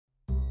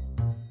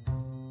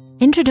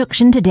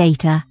Introduction to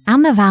data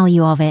and the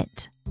value of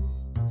it.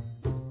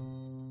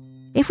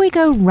 If we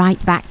go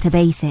right back to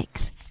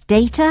basics,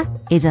 data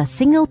is a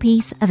single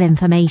piece of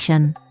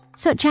information,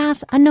 such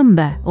as a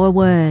number or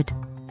word.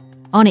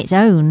 On its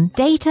own,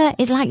 data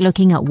is like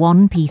looking at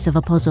one piece of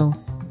a puzzle.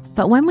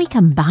 But when we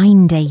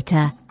combine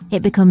data,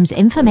 it becomes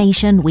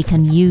information we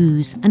can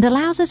use and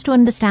allows us to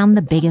understand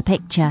the bigger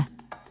picture.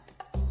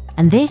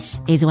 And this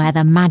is where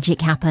the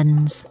magic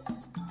happens.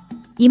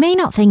 You may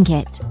not think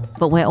it,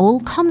 but we're all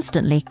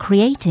constantly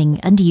creating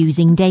and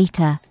using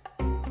data.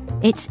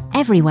 It's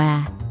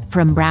everywhere,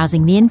 from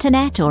browsing the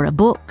internet or a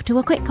book to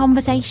a quick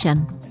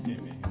conversation.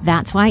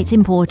 That's why it's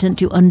important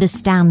to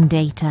understand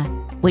data,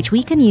 which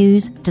we can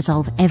use to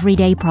solve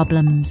everyday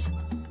problems.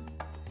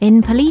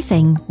 In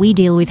policing, we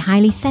deal with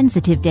highly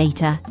sensitive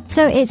data,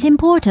 so it's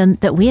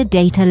important that we're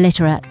data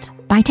literate.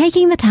 By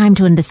taking the time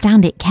to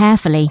understand it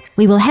carefully,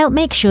 we will help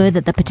make sure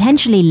that the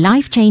potentially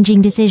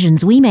life-changing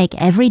decisions we make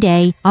every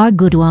day are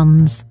good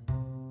ones.